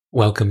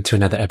Welcome to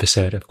another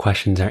episode of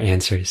Questions Are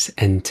Answers.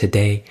 And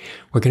today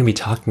we're going to be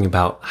talking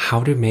about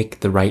how to make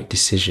the right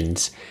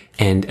decisions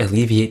and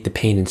alleviate the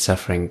pain and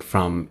suffering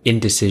from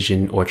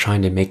indecision or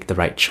trying to make the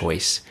right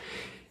choice.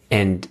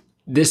 And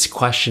this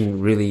question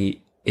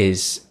really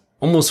is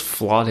almost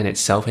flawed in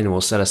itself and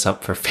will set us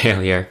up for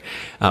failure.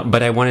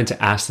 But I wanted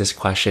to ask this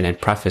question and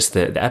preface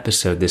the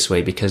episode this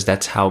way because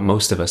that's how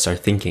most of us are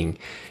thinking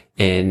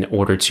in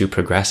order to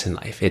progress in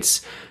life.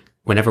 It's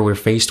whenever we're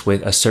faced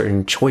with a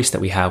certain choice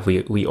that we have,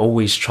 we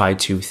always try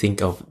to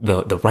think of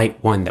the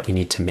right one that we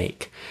need to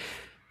make.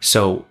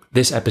 So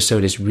this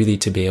episode is really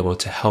to be able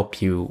to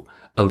help you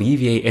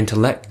alleviate and to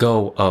let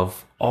go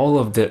of all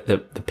of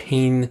the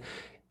pain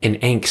and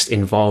angst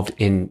involved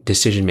in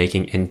decision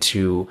making and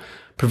to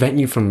prevent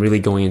you from really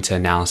going into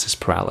analysis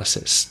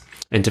paralysis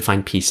and to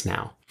find peace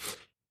now.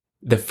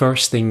 The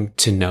first thing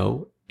to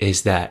know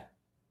is that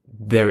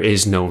there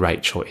is no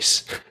right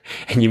choice.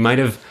 And you might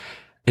have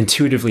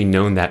intuitively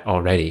known that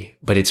already,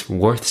 but it's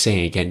worth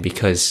saying again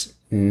because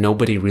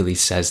nobody really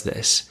says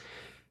this.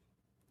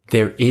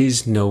 There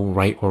is no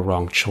right or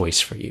wrong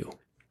choice for you.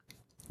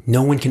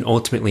 No one can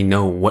ultimately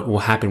know what will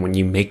happen when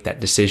you make that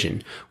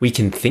decision. We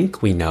can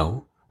think we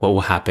know what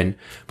will happen,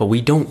 but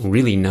we don't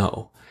really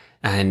know.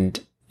 And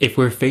if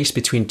we're faced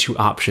between two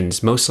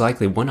options, most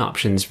likely one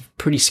option's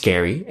pretty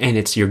scary and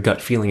it's your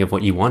gut feeling of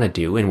what you want to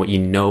do and what you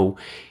know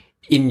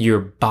in your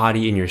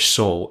body, in your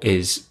soul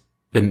is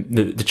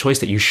the choice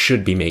that you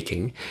should be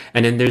making.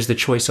 And then there's the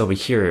choice over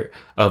here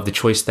of the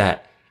choice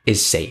that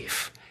is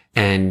safe.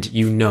 And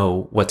you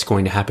know what's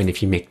going to happen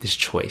if you make this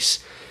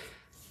choice.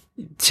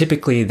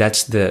 Typically,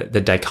 that's the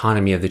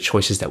dichotomy of the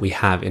choices that we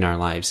have in our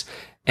lives.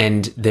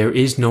 And there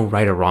is no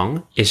right or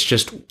wrong. It's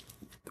just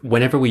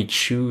whenever we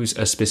choose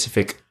a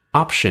specific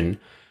option,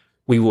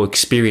 we will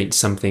experience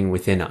something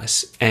within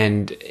us.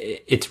 And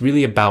it's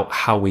really about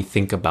how we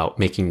think about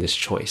making this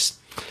choice.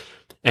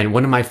 And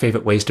one of my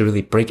favorite ways to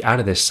really break out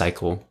of this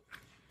cycle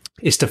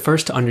is to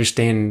first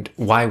understand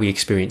why we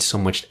experience so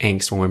much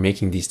angst when we're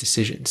making these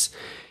decisions.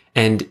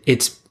 And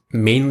it's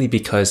mainly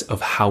because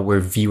of how we're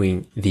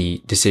viewing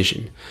the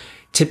decision.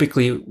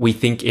 Typically, we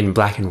think in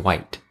black and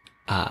white,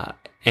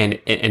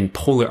 and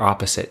polar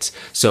opposites.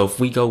 So if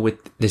we go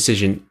with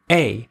decision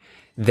A,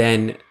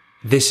 then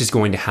this is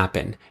going to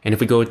happen. And if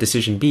we go with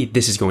decision B,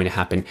 this is going to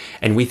happen.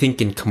 And we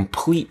think in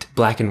complete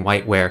black and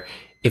white where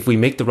if we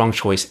make the wrong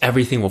choice,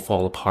 everything will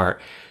fall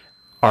apart.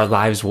 Our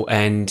lives will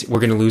end.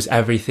 We're going to lose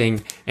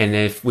everything. And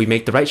if we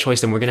make the right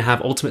choice, then we're going to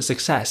have ultimate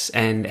success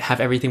and have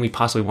everything we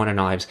possibly want in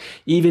our lives,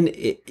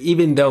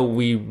 even though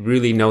we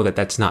really know that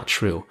that's not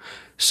true.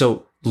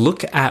 So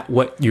look at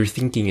what your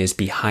thinking is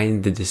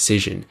behind the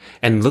decision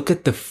and look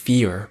at the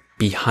fear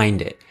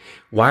behind it.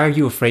 Why are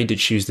you afraid to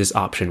choose this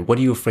option? What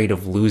are you afraid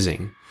of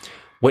losing?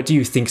 What do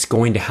you think is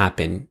going to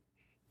happen?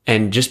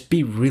 And just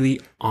be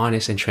really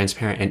honest and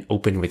transparent and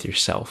open with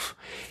yourself.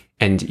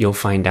 And you'll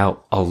find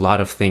out a lot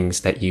of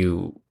things that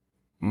you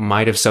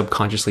might have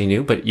subconsciously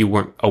knew, but you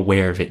weren't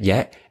aware of it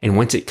yet. And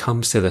once it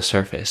comes to the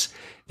surface,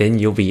 then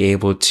you'll be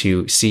able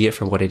to see it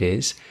for what it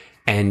is.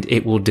 And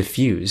it will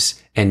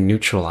diffuse and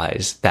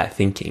neutralize that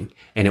thinking.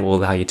 And it will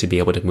allow you to be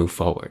able to move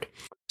forward.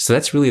 So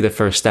that's really the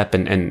first step.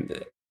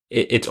 And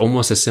it's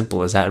almost as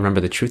simple as that.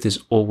 Remember, the truth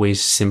is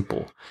always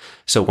simple.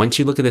 So once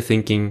you look at the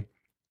thinking,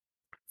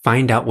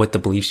 find out what the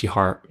beliefs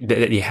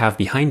that you have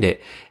behind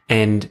it,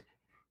 and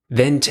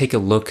then take a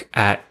look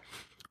at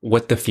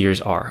what the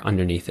fears are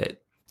underneath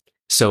it.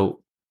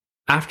 So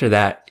after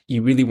that,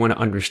 you really want to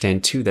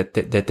understand too that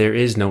there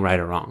is no right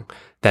or wrong,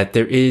 that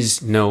there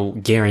is no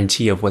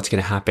guarantee of what's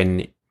going to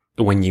happen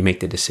when you make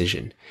the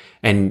decision.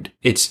 And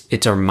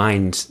it's our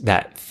minds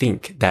that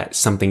think that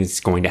something's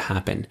going to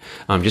happen.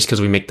 Just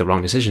because we make the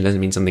wrong decision doesn't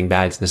mean something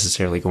bad is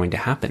necessarily going to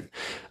happen.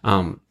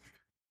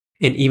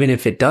 And even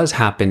if it does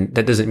happen,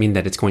 that doesn't mean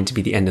that it's going to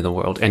be the end of the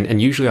world.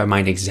 And usually our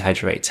mind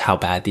exaggerates how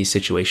bad these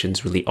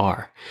situations really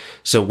are.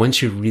 So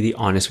once you're really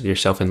honest with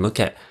yourself and look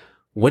at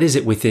what is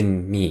it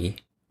within me,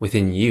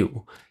 within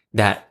you,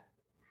 that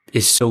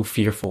is so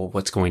fearful of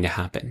what's going to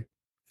happen.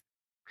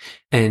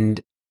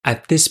 And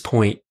at this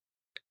point,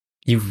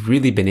 you've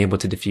really been able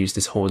to diffuse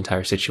this whole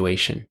entire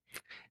situation.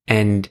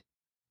 And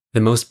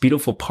the most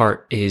beautiful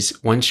part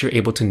is once you're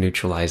able to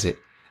neutralize it,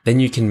 then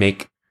you can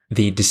make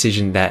the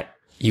decision that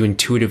you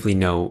intuitively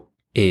know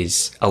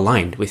is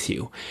aligned with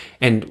you.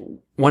 And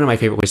one of my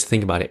favorite ways to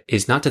think about it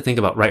is not to think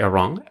about right or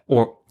wrong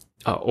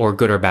or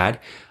good or bad.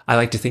 I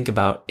like to think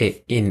about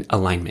it in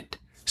alignment.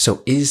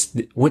 So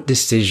what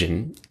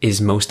decision is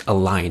most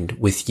aligned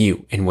with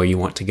you and where you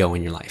want to go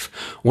in your life?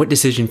 What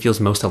decision feels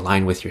most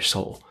aligned with your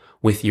soul,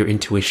 with your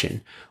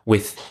intuition,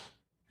 with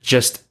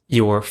just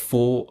your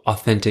full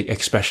authentic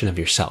expression of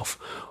yourself?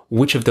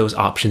 Which of those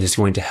options is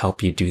going to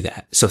help you do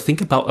that? So think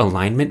about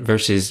alignment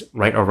versus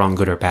right or wrong,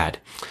 good or bad.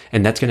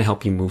 And that's going to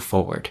help you move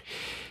forward.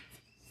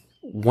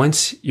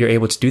 Once you're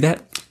able to do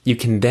that, you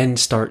can then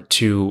start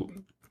to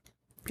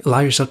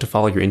allow yourself to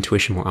follow your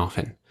intuition more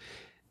often.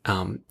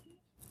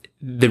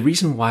 The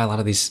reason why a lot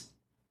of these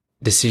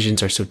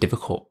decisions are so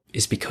difficult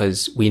is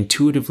because we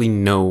intuitively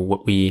know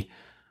what we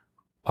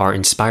are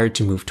inspired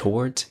to move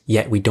towards,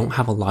 yet we don't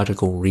have a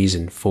logical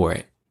reason for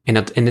it. And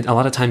a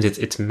lot of times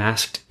it's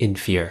masked in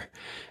fear.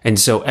 And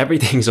so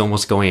everything's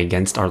almost going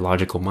against our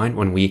logical mind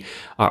when we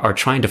are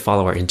trying to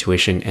follow our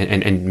intuition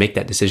and make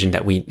that decision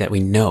that we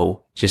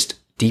know just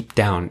deep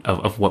down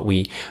of what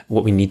we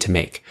need to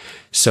make.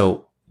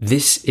 So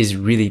this is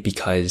really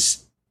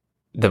because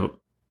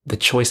the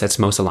choice that's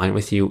most aligned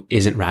with you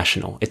isn't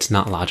rational. It's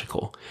not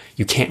logical.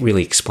 You can't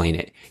really explain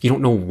it. You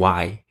don't know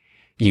why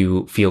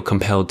you feel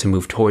compelled to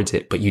move towards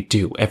it, but you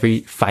do. Every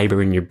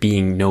fiber in your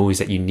being knows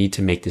that you need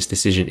to make this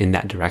decision in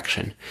that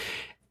direction.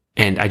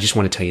 And I just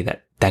want to tell you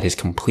that that is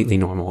completely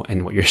normal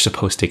and what you're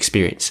supposed to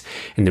experience.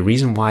 And the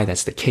reason why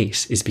that's the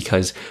case is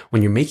because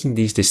when you're making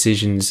these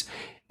decisions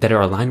that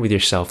are aligned with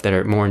yourself, that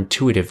are more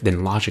intuitive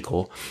than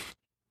logical,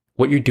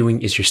 what you're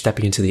doing is you're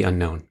stepping into the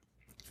unknown.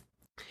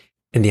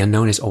 And the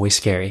unknown is always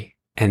scary.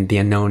 And the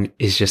unknown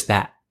is just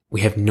that.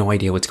 We have no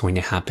idea what's going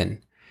to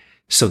happen.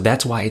 So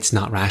that's why it's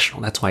not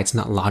rational. That's why it's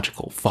not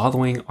logical.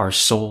 Following our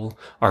soul,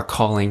 our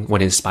calling,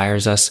 what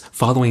inspires us,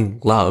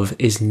 following love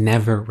is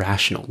never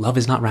rational. Love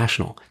is not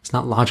rational. It's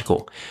not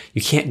logical.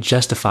 You can't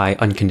justify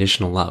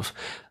unconditional love.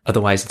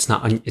 Otherwise, it's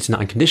not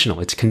unconditional.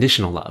 It's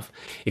conditional love.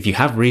 If you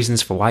have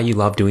reasons for why you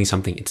love doing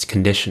something, it's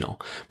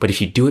conditional. But if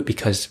you do it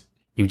because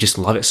you just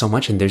love it so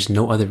much and there's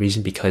no other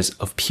reason because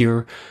of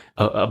pure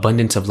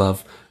abundance of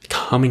love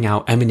coming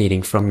out,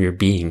 emanating from your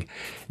being,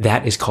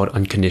 that is called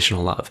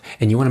unconditional love.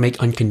 And you want to make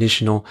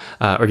unconditional,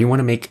 or you want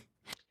to make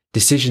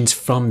decisions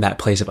from that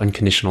place of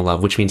unconditional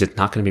love, which means it's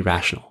not going to be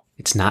rational.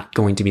 It's not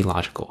going to be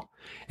logical.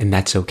 And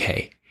that's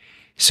okay.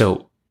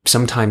 So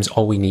sometimes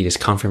all we need is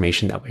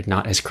confirmation that we're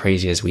not as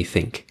crazy as we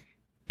think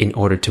in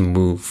order to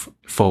move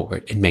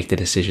forward and make the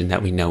decision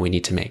that we know we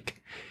need to make.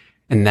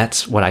 And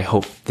that's what I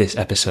hope this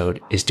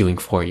episode is doing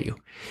for you.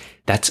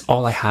 That's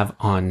all I have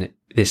on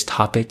this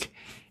topic.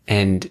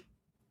 And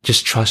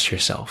just trust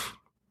yourself.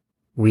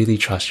 Really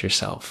trust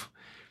yourself.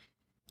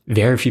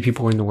 Very few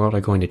people in the world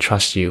are going to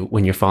trust you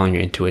when you're following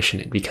your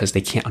intuition because they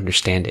can't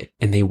understand it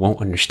and they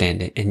won't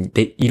understand it. And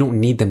you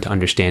don't need them to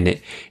understand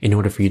it in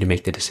order for you to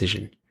make the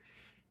decision.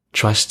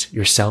 Trust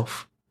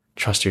yourself.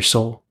 Trust your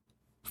soul.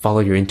 Follow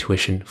your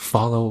intuition.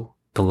 Follow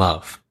the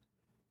love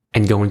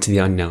and go into the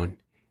unknown.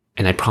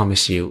 And I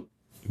promise you,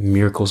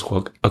 miracles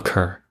will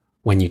occur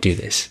when you do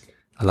this.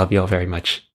 I love you all very much.